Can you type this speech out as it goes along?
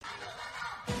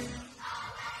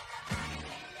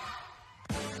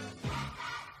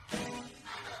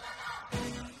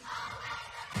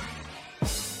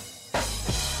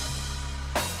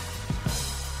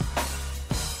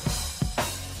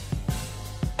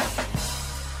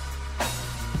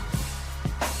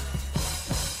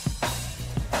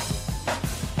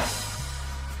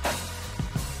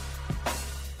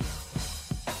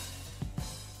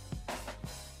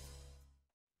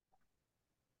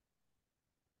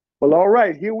Well, all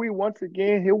right. Here we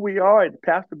are at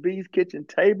Pastor B's kitchen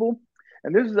table.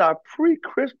 And this is our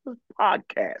pre-Christmas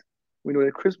podcast. We know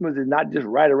that Christmas is not just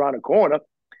right around the corner.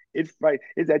 It's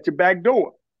at your back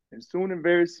door. And soon and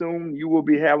very soon you will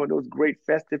be having those great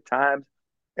festive times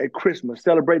at Christmas,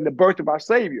 celebrating the birth of our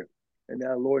Savior and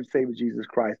our Lord and Savior Jesus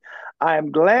Christ. I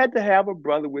am glad to have a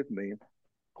brother with me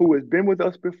who has been with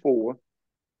us before.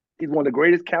 He's one of the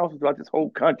greatest counselors throughout this whole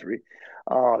country.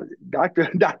 Uh,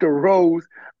 Dr. Rose,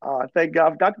 thank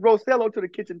God. Dr. Rose, say hello to the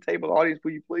kitchen table audience,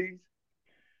 will you please?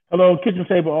 Hello, kitchen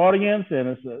table audience,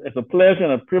 and it's a pleasure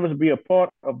and a privilege to be a part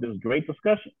of this great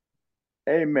discussion.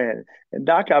 Amen. And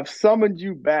Doc, I've summoned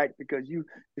you back because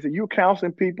you're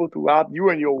counseling people throughout, you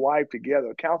and your wife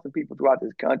together, counseling people throughout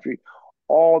this country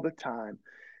all the time.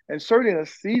 And certainly in a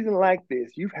season like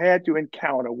this, you've had to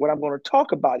encounter what I'm going to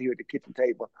talk about here at the kitchen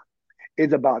table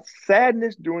is about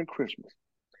sadness during Christmas.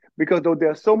 Because though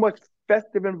there's so much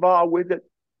festive involved with it,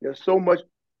 there's so much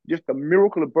just the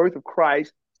miracle of birth of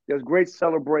Christ, there's great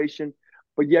celebration.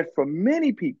 But yet, for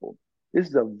many people, this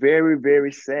is a very,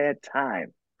 very sad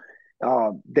time.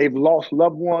 They've lost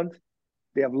loved ones.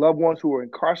 They have loved ones who are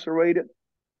incarcerated.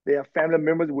 They have family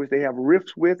members which they have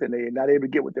rifts with, and they're not able to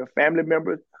get with their family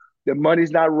members. Their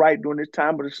money's not right during this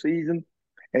time of the season,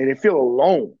 and they feel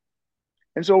alone.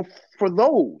 And so, for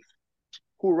those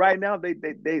who right now they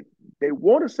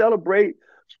want to celebrate,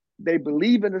 they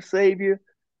believe in the Savior,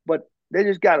 but they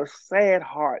just got a sad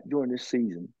heart during this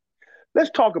season. Let's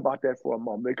talk about that for a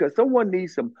moment because someone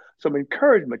needs some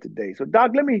encouragement today. So,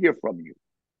 Doc, let me hear from you.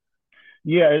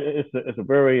 Yeah, it's a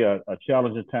very a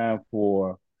challenging time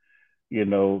for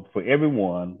for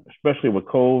everyone, especially with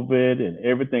COVID and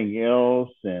everything else,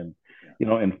 and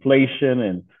inflation,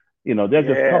 and that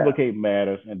just Yeah, complicate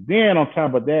matters. And then on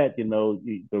top of that,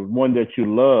 the one that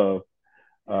you love,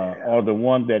 yeah. or the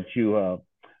one that you are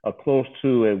close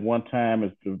to at one time,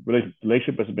 if the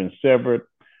relationship has been severed,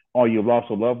 or you lost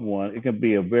a loved one, it can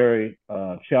be a very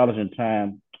challenging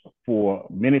time for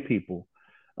many people.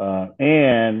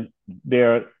 And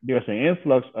there's an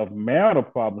influx of marital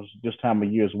problems this time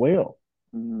of year as well.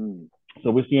 Mm,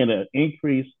 So we're seeing an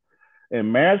increase in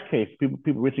marriage cases,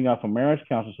 people reaching out for marriage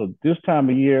counseling. So this time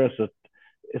of year, it's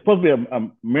supposed to be a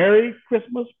merry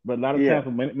Christmas, but a lot of yeah, times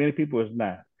for many people it's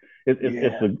not. yeah,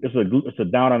 It's a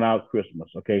down and out Christmas.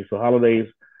 Okay, so holidays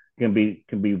can be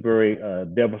very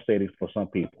devastating for some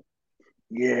people.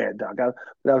 yeah, Doc.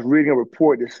 I was reading a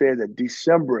report that says that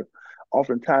December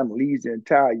oftentimes leads the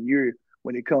entire year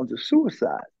when it comes to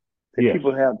suicide. That Yes.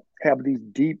 people have these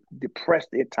deep,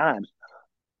 depressed at times.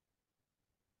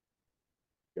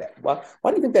 Why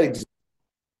do you think that exists?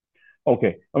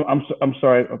 Okay. I'm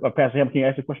sorry, Pastor Ham. Can you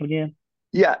ask the question again?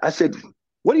 Yeah, I said,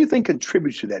 what do you think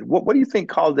contributes to that? What do you think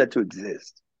caused that to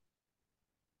exist?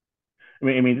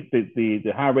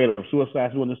 The high rate of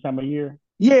suicides during this time of year.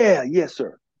 Yeah, yes,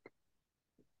 sir.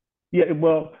 Yeah.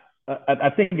 Well, I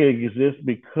think it exists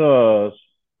because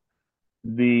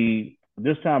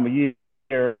this time of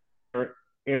year,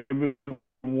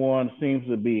 everyone seems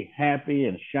to be happy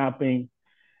and shopping,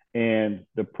 and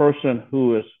the person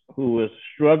who is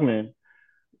struggling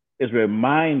is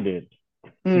reminded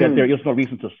that there Mm, is no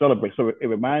reason to celebrate. So it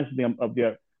reminds them of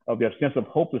their sense of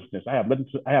hopelessness. I have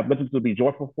nothing to be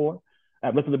joyful for. I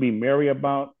have nothing to be merry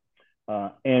about.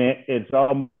 It's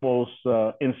almost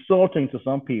insulting to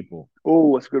some people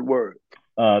oh, that's a good word.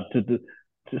 uh, to, to,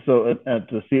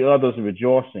 to see others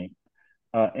rejoicing.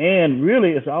 And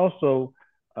really, it's also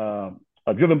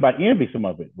driven by envy, some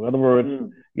of it. In other words,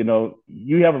 Mm,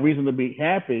 you have a reason to be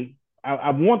happy.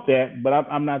 I want that, but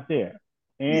I'm not there.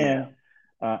 yeah.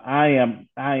 And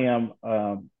I am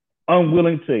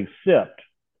unwilling to accept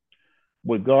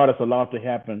what God has allowed to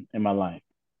happen in my life.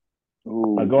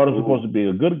 Ooh, God is supposed ooh, to be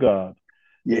a good God.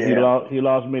 yeah. He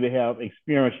allows me to have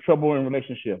experienced trouble in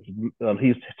relationships.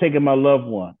 He's taken my loved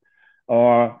one,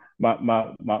 or my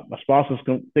spouse is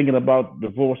thinking about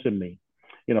divorcing me.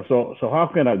 So how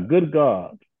can a good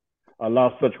God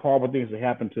allow such horrible things to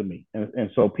happen to me? And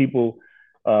so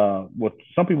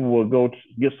some people will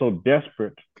get so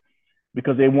desperate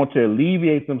because they want to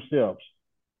alleviate themselves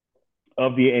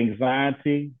of the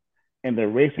anxiety and the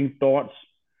racing thoughts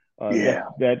Yeah.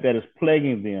 that is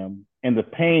plaguing them, and the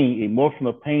pain,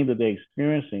 emotional pain that they're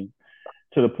experiencing,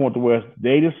 to the point to where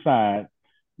they decide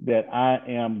that I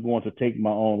am going to take my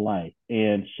own life.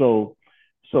 And so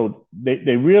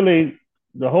they really,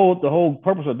 the whole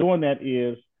purpose of doing that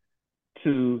is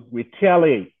to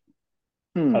retaliate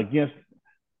Hmm. against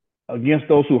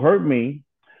those who hurt me,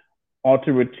 or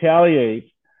to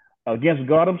retaliate against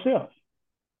God Himself.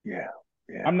 Yeah.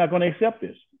 Yeah. I'm not going to accept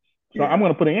this, so I'm Yeah.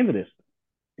 going to put an end to this.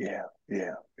 Yeah.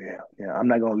 Yeah. Yeah. Yeah. I'm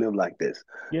not gonna live like this.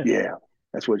 Yes. Yeah.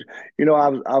 That's what I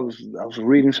was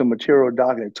reading some material,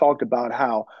 Doc, and it talked about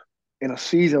how in a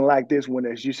season like this, when,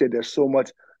 as you said, there's so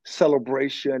much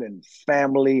celebration and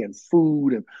family and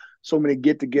food and so many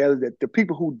get-togethers, that the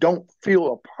people who don't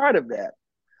feel a part of that,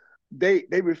 they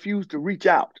refuse to reach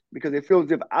out because they feel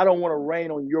as if I don't want to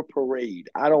rain on your parade.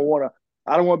 I don't want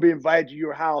to be invited to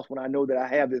your house when I know that I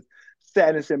have this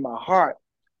sadness in my heart.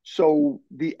 So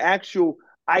the actual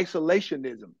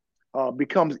isolationism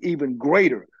becomes even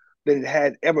greater than it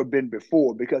has ever been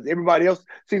before because everybody else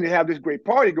seems to have this great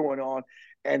party going on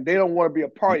and they don't want to be a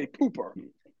party pooper.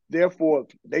 Therefore,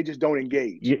 they just don't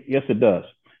engage. Yes, it does.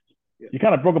 Yeah. You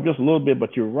kind of broke up just a little bit,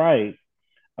 but you're right.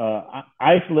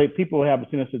 Isolate people have a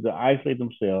tendency to isolate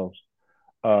themselves,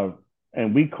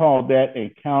 and we call that in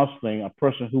counseling a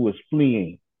person who is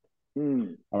fleeing.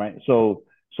 All right. So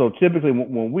typically,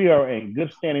 when we are in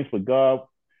good standings with God,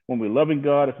 when we're loving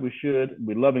God as we should,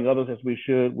 we're loving others as we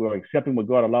should, we're accepting what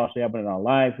God allows to happen in our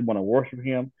lives. We want to worship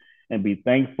Him and be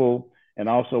thankful, and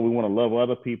also we want to love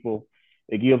other people.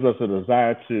 It gives us a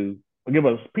desire to give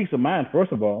us peace of mind,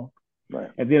 first of all,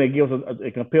 right. And then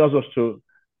it compels us to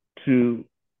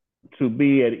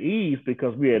be at ease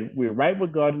because we're right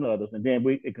with God and others, and then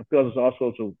it compels us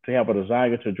also to have a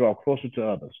desire to draw closer to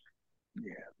others.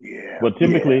 Yeah. But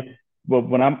typically, but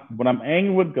when I'm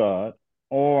angry with God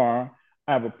or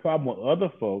I have a problem with other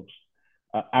folks,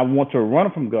 I want to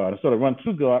run from God. Instead of run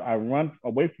to God, I run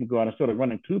away from God. Instead of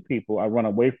running to people, I run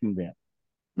away from them.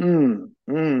 Yeah.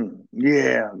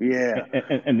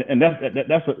 And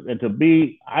and to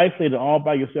be isolated all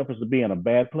by yourself is to be in a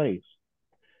bad place.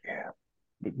 Yeah.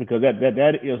 Because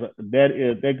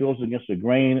that goes against the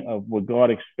grain of what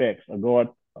God expects,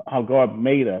 how God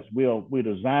made us. We're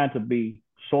designed to be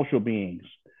social beings,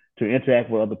 to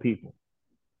interact with other people.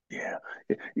 Yeah.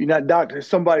 Doctor,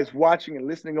 somebody's watching and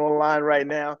listening online right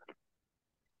now,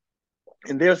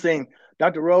 and they're saying,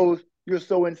 Dr. Rose, you're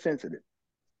so insensitive.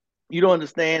 You don't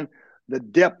understand the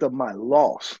depth of my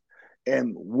loss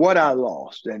and what I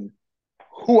lost and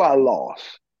who I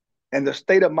lost and the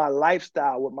state of my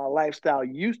lifestyle, what my lifestyle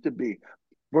used to be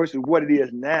versus what it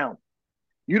is now.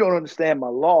 You don't understand my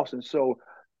loss. And so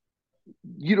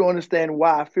you don't understand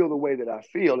why I feel the way that I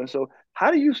feel. And so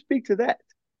how do you speak to that?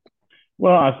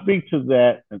 Well, I speak to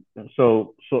that.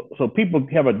 So people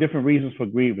have a different reasons for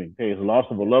grieving. There's the loss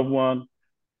of a loved one,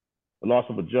 the loss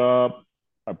of a job,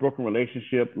 a broken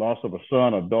relationship, loss of a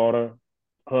son or daughter,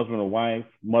 husband or wife,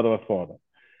 mother or father.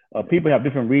 People have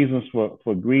different reasons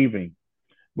for grieving.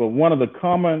 But one of the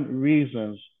common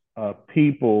reasons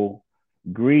people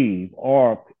grieve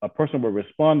or a person will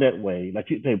respond that way, like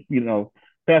you say,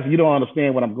 Pastor, you don't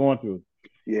understand what I'm going through.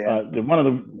 Yeah.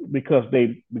 Because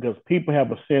people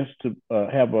have a sense to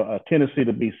have a tendency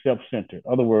to be self-centered.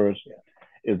 In other words,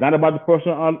 it's not about the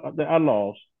person that I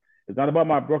lost. It's not about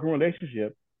my broken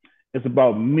relationship. It's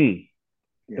about me.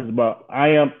 Yeah. It's about I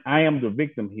am the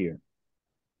victim here,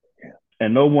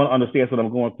 and no one understands what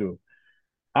I'm going through.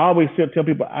 I always tell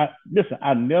people, listen,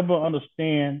 I never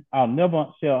understand. I'll never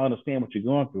say I understand what you're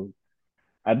going through.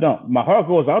 I don't. My heart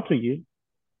goes out to you.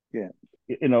 Yeah.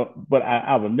 But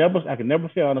I can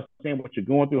never say I understand what you're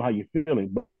going through, how you're feeling.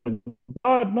 But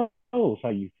God knows how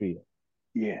you feel.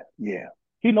 Yeah.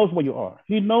 He knows where you are.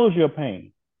 He knows your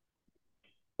pain.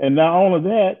 And not only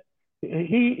that,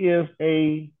 He is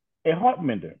a heart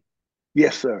mender.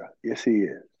 Yes, sir. Yes, He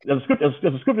is. There's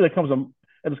a scripture that comes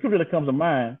to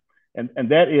mind, and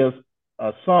that is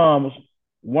Psalms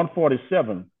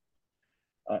 147.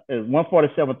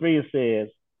 147:3 it says,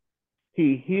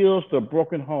 He heals the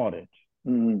brokenhearted,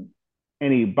 and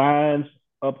He binds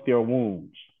up their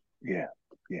wounds. Yeah.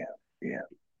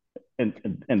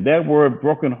 And that word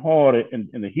brokenhearted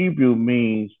in the Hebrew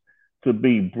means to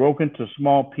be broken to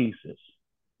small pieces.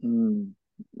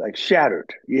 Like shattered.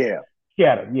 Yeah.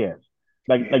 Shattered, yes.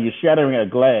 Like you're shattering a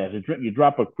glass. You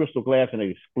drop a crystal glass and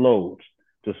it explodes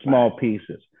to small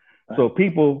pieces. Right. So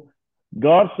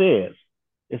God says,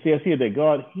 it says here that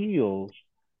God heals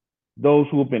those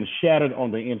who have been shattered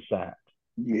on the inside.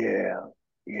 Yeah.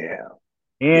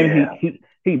 And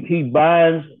he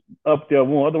binds up their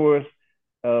wound. In other words,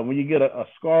 when you get a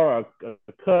scar, a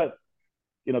cut,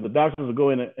 the doctors will go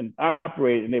in and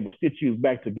operate, and they will stitch you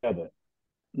back together.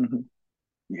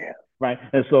 Yeah. Right.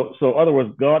 And so in other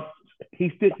words, God,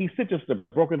 He stitches the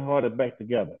brokenhearted back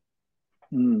together.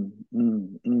 That's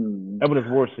what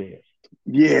His word says.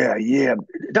 Yeah.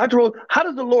 Dr. Rose, how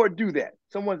does the Lord do that?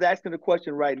 Someone's asking the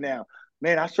question right now.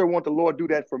 Man, I sure want the Lord to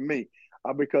do that for me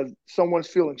because someone's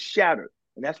feeling shattered.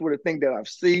 And that's what the thing that I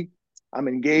see. I'm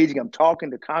engaging. I'm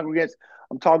talking to congregants.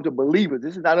 I'm talking to believers.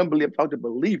 This is not unbelief. I'm talking to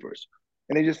believers.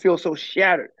 And they just feel so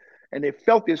shattered. And they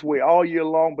felt this way all year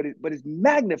long, but it's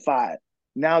magnified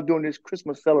now during this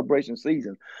Christmas celebration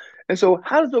season. And so,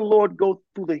 how does the Lord go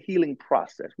through the healing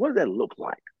process? What does that look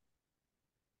like?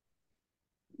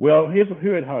 Well, here's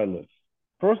how it looks.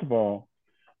 First of all,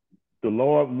 the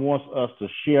Lord wants us to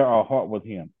share our heart with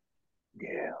Him.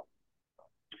 Yeah.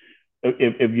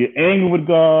 If you're angry with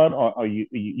God, or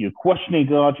you're questioning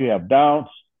God, you have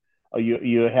doubts, or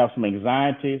you have some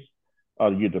anxieties,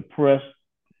 or you're depressed,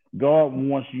 God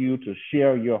wants you to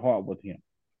share your heart with Him.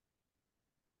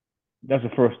 That's the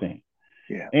first thing.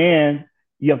 Yeah. And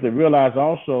you have to realize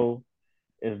also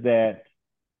is that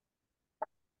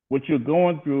what you're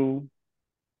going through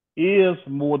is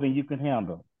more than you can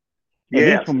handle. At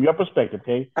least from your perspective,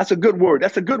 okay? That's a good word.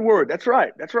 That's a good word. That's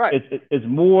right. That's right. It's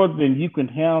more than you can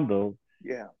handle.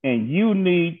 Yeah. And you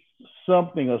need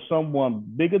something or someone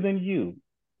bigger than you.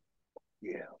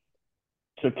 Yeah.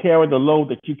 To carry the load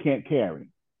that you can't carry.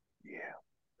 Yeah.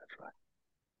 That's right.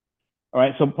 All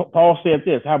right. So Paul said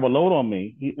this: "Have a load on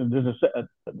me."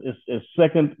 It's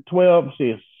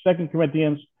Second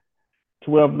Corinthians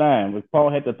 12:9.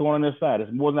 Paul had the thorn in his side.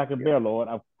 It's more than I can bear, Lord.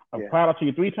 I've cried out to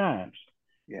you 3 times.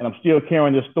 And I'm still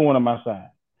carrying this thorn on my side.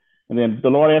 And then the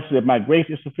Lord answered that my grace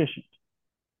is sufficient.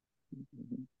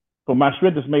 Mm-hmm. For my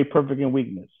strength is made perfect in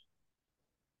weakness.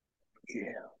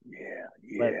 Yeah.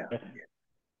 Right?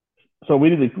 So we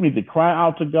need to cry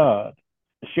out to God,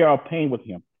 share our pain with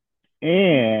Him,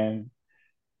 and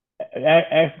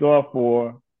ask God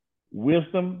for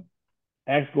wisdom,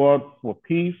 ask God for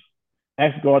peace,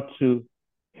 ask God to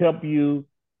help you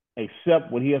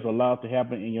accept what He has allowed to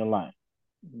happen in your life.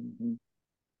 Mm-hmm.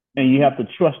 And you have to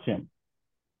trust Him.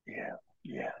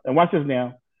 Yeah. And watch this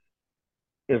now.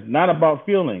 It's not about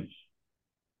feelings.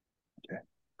 Okay.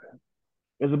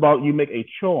 It's about you make a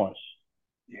choice.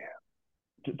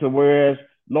 Yeah. To whereas,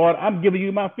 Lord, I'm giving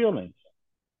you my feelings.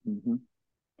 Mm-hmm.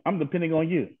 I'm depending on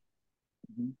you.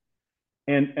 Mm-hmm.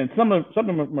 And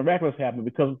something miraculous happened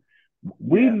because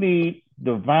we need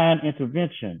divine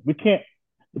intervention. We can't.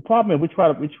 The problem is we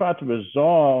try to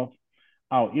resolve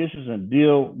our issues and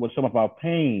deal with some of our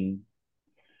pain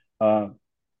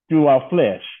through our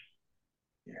flesh.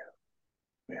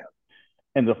 Yeah.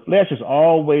 And the flesh is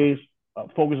always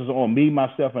focuses on me,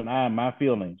 myself, and I, and my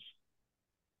feelings.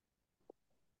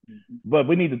 Mm-hmm. But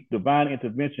we need the divine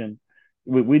intervention.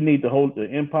 We need the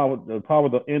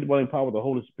indwelling power of the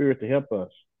Holy Spirit to help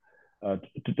us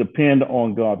to depend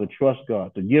on God, to trust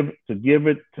God, to give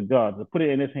it to God, to put it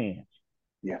in His hands.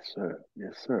 Yes,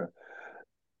 sir.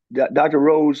 Dr.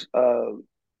 Rose,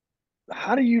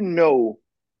 how do you know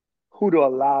who to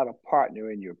allow to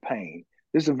partner in your pain?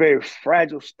 This is a very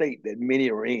fragile state that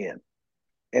many are in.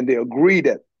 And they agree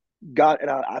that God, and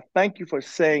I thank you for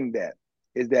saying that,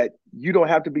 is that you don't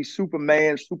have to be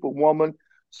Superman, Superwoman,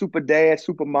 super dad,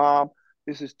 super mom.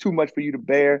 This is too much for you to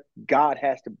bear. God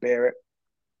has to bear it.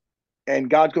 And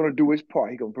God's going to do His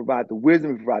part. He's going to provide the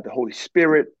wisdom, provide the Holy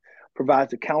Spirit,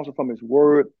 provides the counsel from His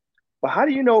word. But how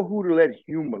do you know who to let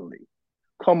humanly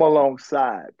come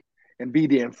alongside and be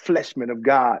the enfleshment of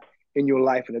God in your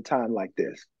life in a time like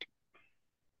this?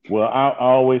 Well, I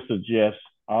always suggest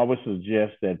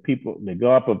that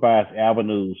God provides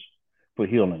avenues for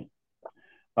healing,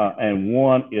 and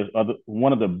one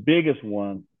of the biggest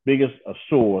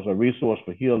source or resource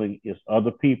for healing is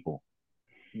other people.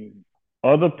 Mm-hmm.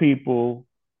 Other people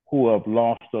who have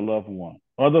lost a loved one,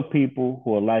 other people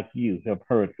who are like you have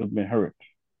been hurt,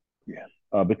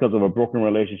 because of a broken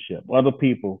relationship. Other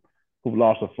people who've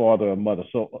lost a father or mother.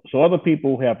 So other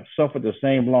people who have suffered the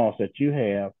same loss that you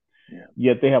have,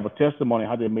 yet they have a testimony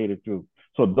how they made it through.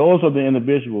 So those are the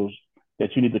individuals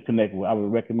that you need to connect with. I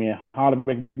would highly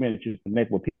recommend that you connect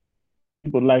with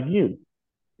people like you.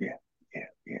 Yeah.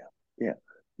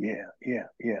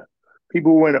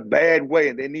 People who are in a bad way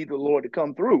and they need the Lord to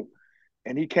come through,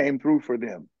 and He came through for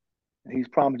them. And He's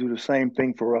promised to do the same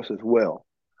thing for us as well.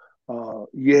 So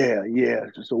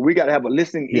we got to have a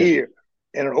listening ear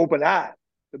and an open eye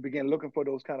to begin looking for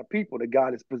those kind of people that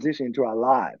God is positioning into our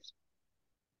lives.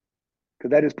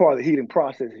 Because that is part of the healing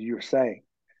process, as you're saying.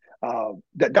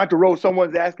 Dr. Rose,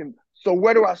 someone's asking, so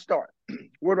where do I start?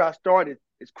 Where do I start?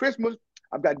 It's Christmas.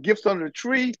 I've got gifts under the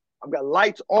tree. I've got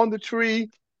lights on the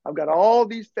tree. I've got all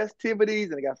these festivities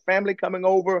and I got family coming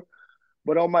over.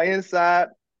 But on my inside,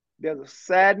 there's a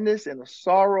sadness and a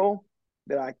sorrow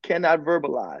that I cannot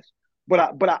verbalize.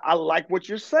 But I like what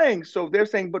you're saying. So they're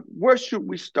saying, but where should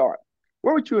we start?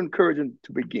 Where would you encourage them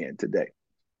to begin today?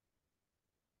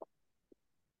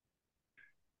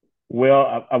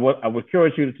 Well, I would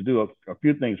encourage you to do a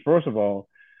few things. First of all,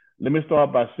 let me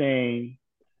start by saying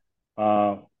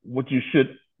what you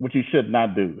should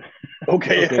not do.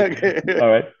 Okay.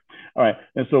 All right.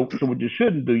 And so what you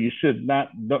shouldn't do,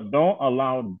 don't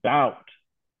allow doubt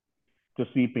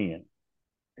to seep in.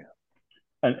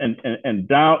 Yeah. And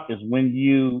doubt is when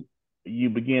you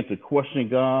begin to question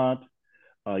God.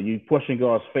 You question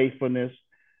God's faithfulness.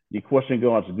 You question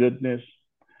God's goodness.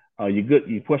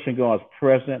 You question God's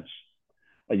presence.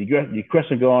 You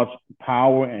question God's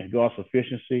power and God's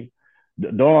sufficiency.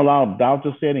 Don't allow doubt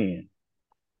to set in.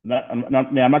 Now, I'm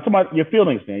not talking about your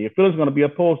feelings, man. Your feelings are going to be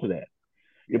opposed to that.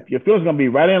 Yeah. Your feelings are going to be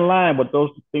right in line with those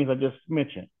things I just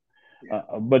mentioned. Yeah.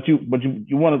 But you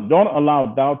want to don't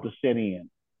allow doubt to set in.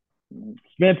 Mm-hmm.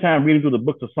 Spend time reading through the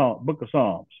book of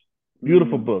Psalms.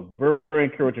 Beautiful Mm-hmm. book, very, very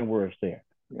encouraging words there.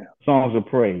 Yeah. Songs of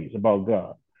praise about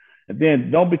God. And then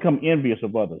don't become envious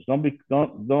of others.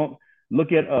 Don't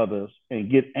look at others and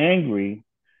get angry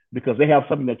because they have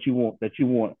something that you want. In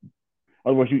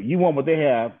other words, you want what they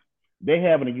have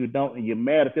it and you don't, and you're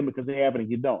mad at them because they have it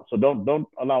and you don't. So don't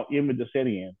allow envy to set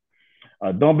in.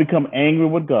 Don't become angry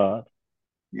with God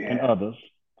and others.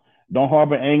 Don't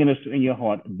harbor anger in your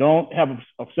heart. Don't have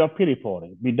a self-pity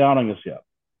party. Be down on yourself.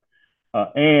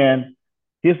 And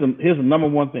here's the number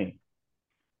one thing.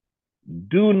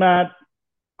 Do not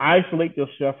isolate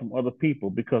yourself from other people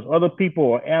because other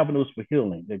people are avenues for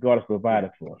healing that God has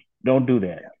provided for us. Don't do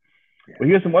that. Yeah. But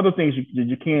here's some other things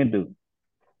you can do.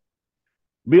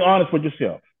 Be honest with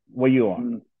yourself where you are.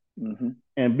 Mm-hmm.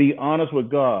 And be honest with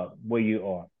God where you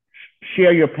are.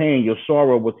 Share your pain, your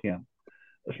sorrow with him,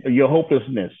 your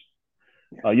hopelessness,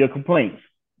 your complaints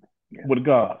with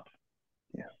God.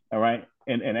 Yeah. All right.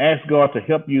 And ask God to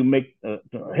help you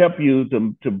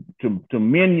to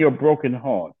mend your broken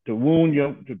heart, to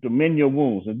mend your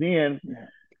wounds. And then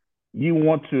you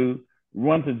want to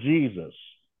run to Jesus.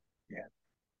 Yeah.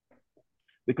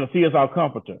 Because he is our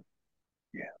comforter.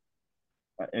 Yeah.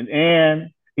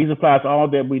 And he supplies all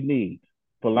that we need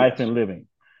for life and living.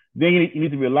 Then you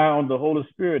need to rely on the Holy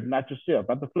Spirit, not yourself,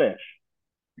 not the flesh.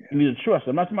 Yeah. You need to trust.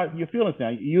 I'm not talking about your feelings now.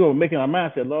 You are making a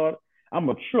mindset, Lord, I'm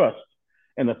going to trust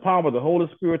in the power of the Holy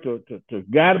Spirit to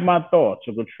guide my thoughts,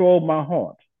 to control my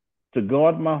heart, to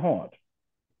guard my heart.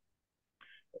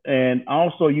 And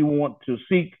also you want to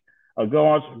seek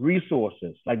God's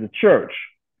resources, like the church,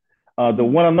 the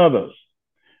one another's.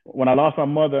 When I lost my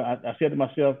mother, I said to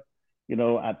myself,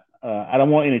 I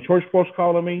don't want any church folks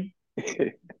calling me.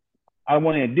 I don't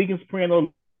want any deacons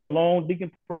praying alone,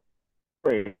 deacon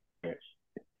prayers.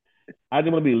 I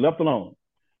just want to be left alone.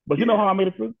 But you know how I made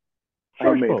it through?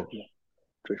 Church folks.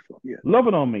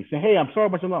 Loving on me, saying, hey, I'm sorry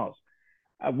about your loss.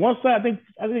 Once I think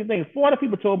 40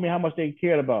 people told me how much they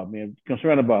cared about me and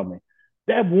concerned about me.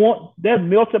 That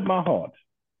melted my heart.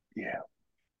 Yeah.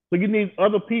 So you need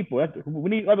other people. We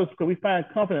need others because we find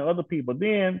comfort in other people.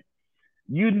 Then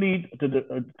you need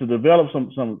to develop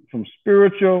some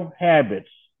spiritual habits,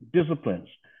 disciplines,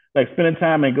 like spending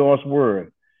time in God's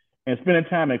word and spending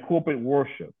time in corporate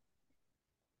worship.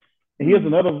 And here's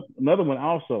another one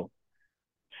also.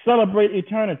 Celebrate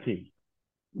eternity.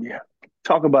 Yeah.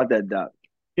 Talk about that, Doc.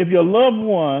 If your loved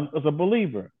one is a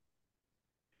believer,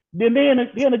 then they're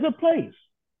in a good place.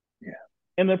 Yeah.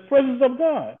 In the presence of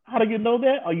God. How do you know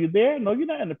that? Are you there? No, you're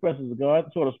not in the presence of God,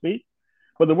 so to speak.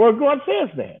 But the word of God says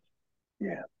that.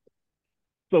 Yeah.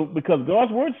 So because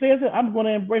God's word says it, I'm going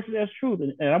to embrace it as truth.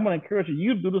 And I'm going to encourage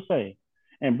you to do the same.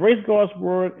 Embrace God's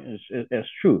word as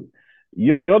truth.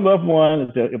 Your loved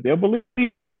one, if they're a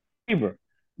believer,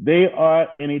 they are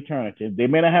in eternity. They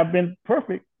may not have been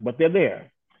perfect, but they're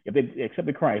there if they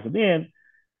accepted Christ. And then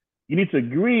you need to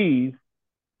grieve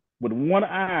with one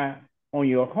eye on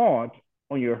your heart,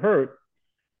 on your hurt,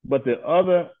 but the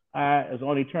other eye is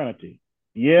on eternity.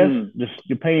 Yes,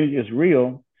 the pain is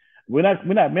real. We're not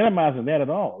minimizing that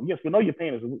at all. Yes, we know your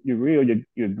pain is real.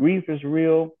 Your grief is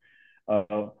real.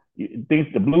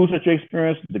 The blues that you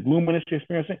experience, the gloominess you're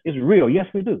experiencing is real. Yes,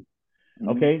 we do.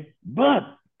 Okay, but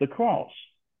the cross.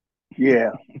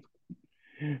 Yeah.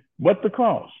 But the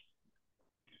cross.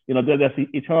 That's the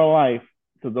eternal life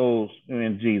to those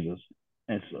in Jesus.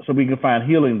 And so we can find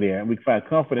healing there and we can find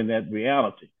comfort in that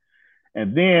reality.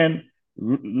 And then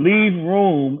leave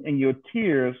room in your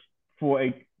tears for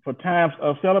times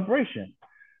of celebration.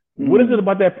 What is it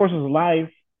about that person's life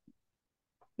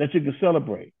that you can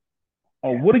celebrate?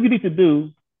 Or what do you need to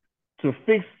do to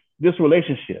fix this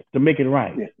relationship, to make it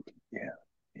right?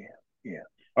 Yeah.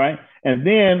 All right. And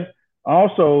then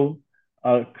also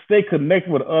stay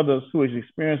connected with others who is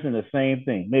experiencing the same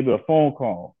thing. Maybe a phone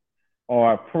call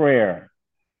or a prayer,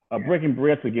 breaking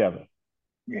bread together.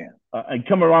 Yeah. And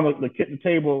come around the kitchen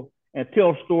table and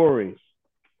tell stories.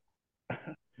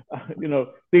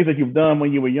 Things that you've done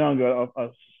when you were younger,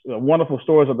 wonderful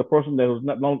stories of the person that was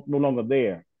no longer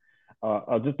there.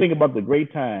 Just think about the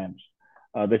great times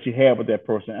that you had with that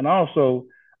person. And also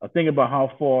think about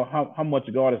how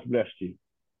much God has blessed you.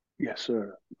 Yes,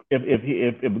 sir.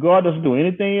 If God doesn't do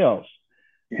anything else,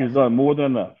 Yes. He's done more than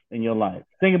enough in your life.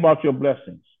 Think about your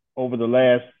blessings over the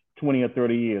last 20 or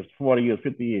 30 years, 40 years,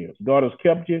 50 years. God has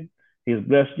kept you, He's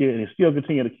blessed you, and He still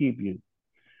continue to keep you.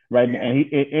 Right.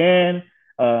 Yeah.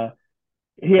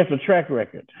 He has a track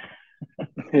record.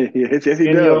 Yes, he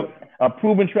in does. a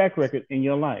proven track record in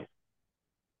your life.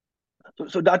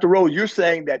 So, Dr. Rose, you're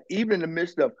saying that even in the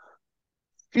midst of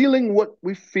feeling what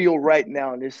we feel right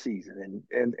now in this season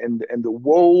and the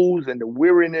woes and the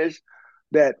weariness,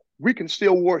 that we can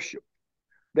still worship.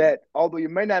 That although you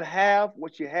may not have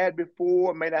what you had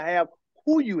before, may not have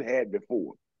who you had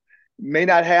before, may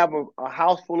not have a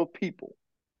house full of people,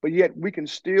 but yet we can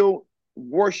still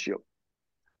worship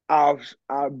our,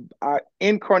 our, our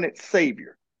incarnate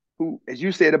Savior, who, as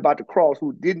you said about the cross,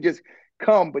 who didn't just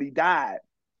come, but he died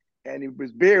and he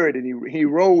was buried and he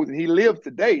rose and he lives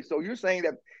today. So you're saying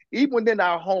that even within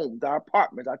our homes, our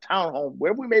apartments, our townhomes,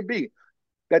 wherever we may be,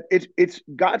 that it's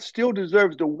God still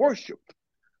deserves the worship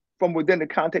from within the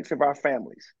context of our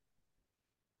families.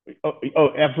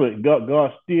 Absolutely.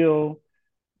 God still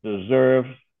deserves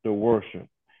the worship.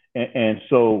 And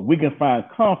so we can find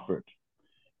comfort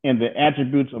in the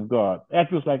attributes of God.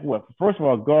 Attributes like what? First of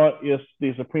all, God is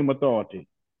the supreme authority.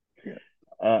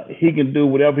 Yeah. He can do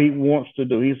whatever he wants to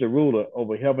do. He's the ruler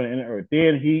over heaven and earth.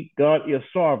 Then God is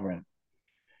sovereign.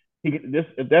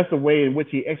 That's the way in which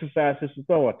he exercises his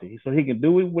authority. So he can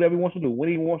do whatever he wants to do, when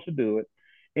he wants to do it.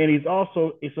 And he's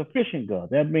also a sufficient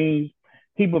God. That means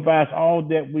he provides all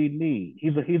that we need.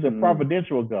 He's a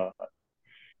providential God.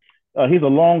 He's a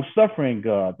long-suffering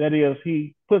God. That is,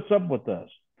 he puts up with us.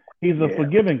 He's a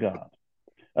forgiving God.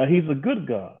 He's a good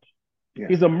God. Yes.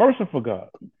 He's a merciful God.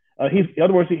 In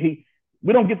other words,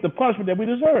 we don't get the punishment that we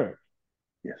deserve.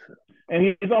 Yes, sir.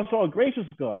 And he's also a gracious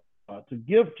God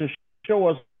to show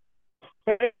us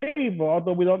favor,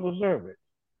 although we don't deserve it.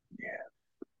 Yeah.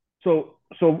 So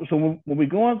when we're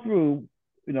going through,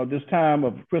 this time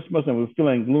of Christmas and we're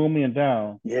feeling gloomy and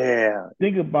down,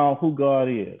 think about who God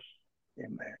is.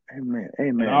 Amen.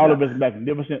 And all of his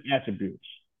magnificent attributes.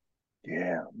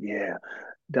 Yeah.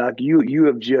 Doc, you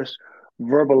have just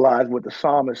verbalized what the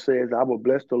psalmist says: I will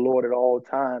bless the Lord at all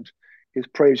times. His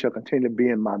praise shall continue to be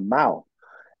in my mouth.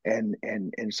 And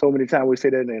so many times we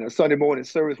say that in a Sunday morning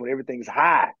service when everything's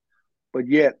high. But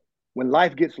yet, when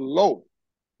life gets low,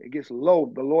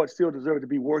 the Lord still deserves to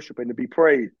be worshiped and to be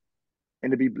praised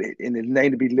and to be in his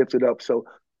name to be lifted up. So,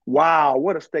 wow,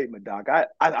 what a statement, Doc.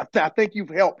 I think you've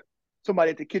helped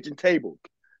somebody at the kitchen table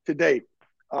today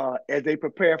as they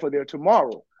prepare for their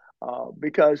tomorrow.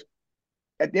 Because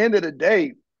at the end of the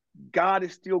day, God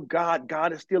is still God.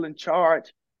 God is still in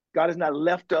charge. God has not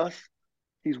left us.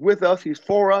 He's with us. He's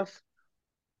for us.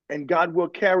 And God will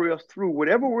carry us through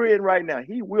whatever we're in right now.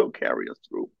 He will carry us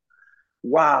through.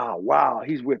 Wow.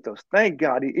 He's with us. Thank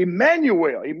God.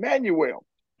 Emmanuel.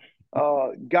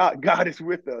 God is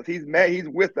with us. He's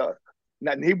with us.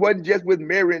 Now, he wasn't just with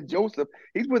Mary and Joseph.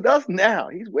 He's with us now.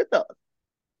 He's with us.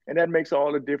 And that makes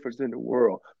all the difference in the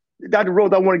world. Dr.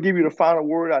 Rose, I want to give you the final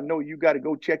word. I know you got to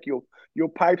go check your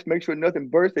pipes, make sure nothing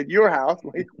bursts at your house.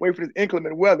 Wait for this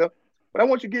inclement weather. But I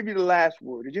want you to give you the last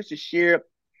word, and just to share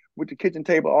with the kitchen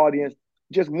table audience,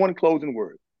 just one closing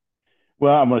word.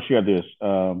 Well, I'm going to share this.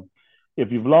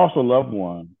 If you've lost a loved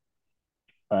one,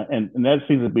 and that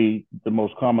seems to be the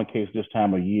most common case this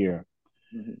time of year,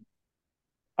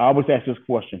 I always ask this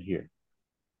question here.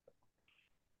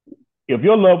 If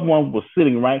your loved one was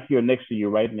sitting right here next to you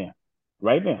right now,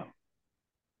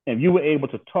 and you were able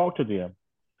to talk to them,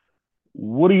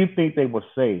 what do you think they would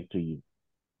say to you?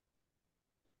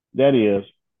 That is,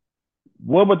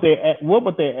 what would they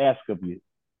ask of you?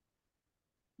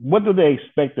 What do they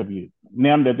expect of you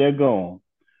now that they're gone?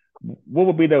 What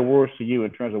would be their words to you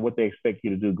in terms of what they expect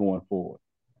you to do going forward?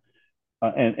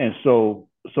 So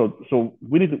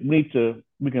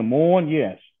we can mourn,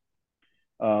 yes,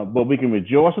 but we can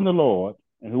rejoice in the Lord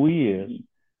and who He is.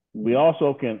 We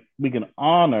also can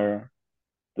honor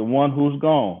the one who's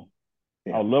gone,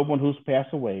 our loved one who's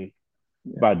passed away,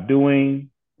 by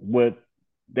doing what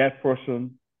that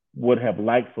person would have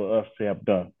liked for us to have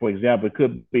done. For example, it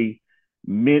could be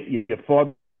your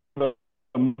father,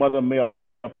 mother may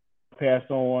have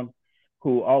passed on,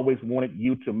 who always wanted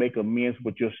you to make amends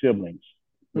with your siblings,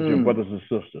 with your brothers and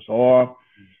sisters, or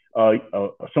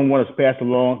someone has passed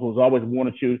along who's always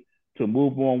wanted you to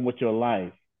move on with your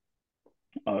life,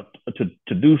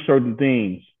 to do certain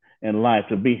things in life,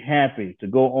 to be happy, to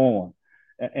go on.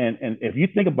 And if you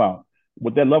think about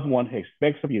what that loved one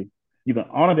expects of you, you can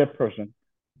honor that person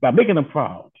by making them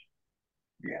proud.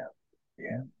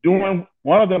 Doing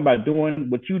one of them by doing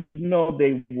what you know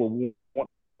they will want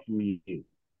from you.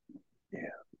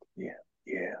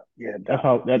 That's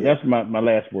how. That's my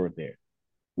last word there.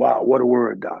 Wow, what a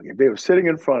word, Doc. If they were sitting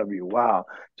in front of you, wow.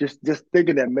 Just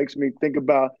thinking that makes me think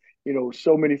about,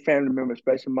 so many family members,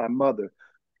 especially my mother,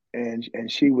 and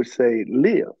she would say,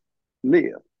 live,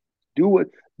 live. Do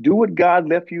what God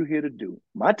left you here to do.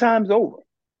 My time's over.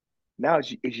 Now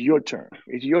it's your turn.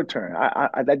 It's your turn.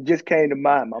 I that just came to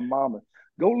mind. My mama,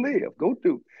 go live, go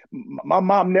through. My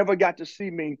mom never got to see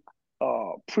me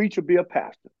preach or be a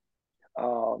pastor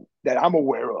that I'm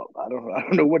aware of. I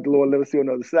don't know what the Lord let us see on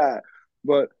the other side,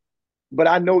 but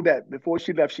I know that before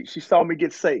she left, she saw me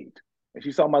get saved and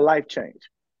she saw my life change.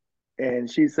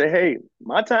 And she said, "Hey,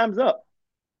 my time's up.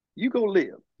 You go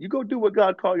live. You go do what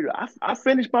God called you to. I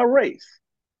finished my race.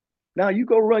 Now you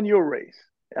go run your race."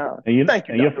 Thank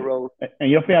you, Dr. Rose.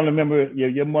 And your family member,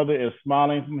 your mother is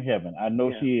smiling from heaven. I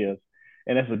know she is.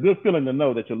 And it's a good feeling to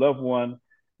know that your loved one,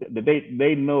 that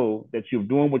they know that you're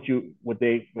doing what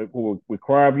they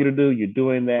require of you to do. You're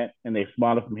doing that, and they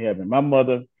smiling from heaven. My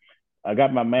mother, I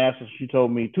got my master's. She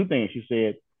told me two things. She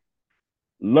said,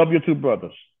 "Love your two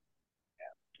brothers.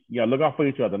 Yeah, look out for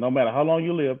each other. No matter how long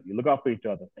you live, you look out for each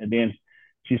other." And then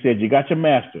she said, "You got your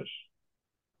master's.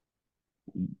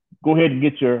 Go ahead and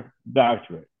get your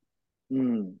doctorate."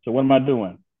 So what am I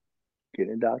doing?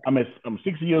 Getting a doctorate. I'm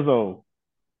 60 years old,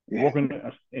 working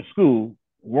in school,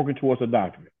 working towards a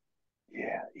doctorate.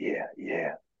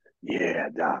 Yeah,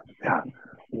 Doc.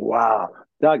 Wow.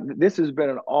 Doc, this has been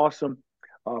an awesome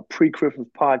pre-Christmas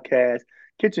podcast.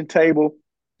 Kitchen Table,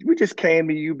 we just came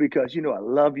to you because, I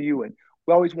love you, and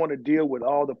we always want to deal with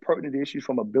all the pertinent issues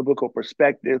from a biblical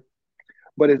perspective.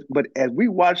 But as we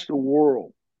watch the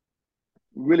world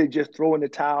really just throw in the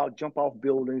towel, jump off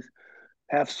buildings,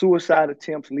 have suicide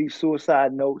attempts, leave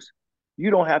suicide notes,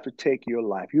 you don't have to take your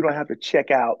life. You don't have to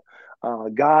check out.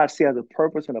 God has a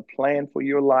purpose and a plan for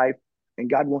your life, and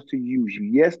God wants to use you.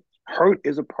 Yes, hurt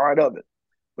is a part of it.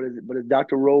 But as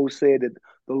Dr. Rose said, that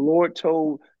the Lord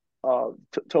told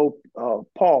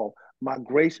Paul, "My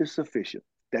grace is sufficient,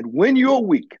 that when you're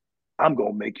weak, I'm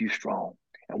going to make you strong."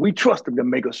 And we trust him to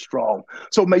make us strong.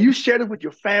 So may you share this with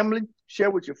your family, share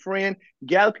with your friend,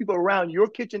 gather people around your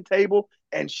kitchen table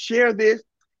and share this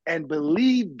and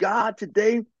believe God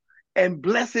today and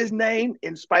bless his name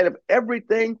in spite of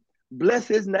everything. Bless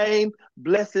his name,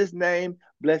 bless his name,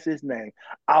 bless his name.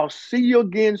 I'll see you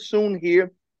again soon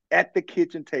here at the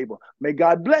kitchen table. May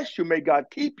God bless you. May God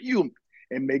keep you.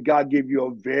 And may God give you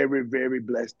a very, very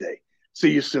blessed day.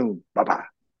 See you soon. Bye-bye.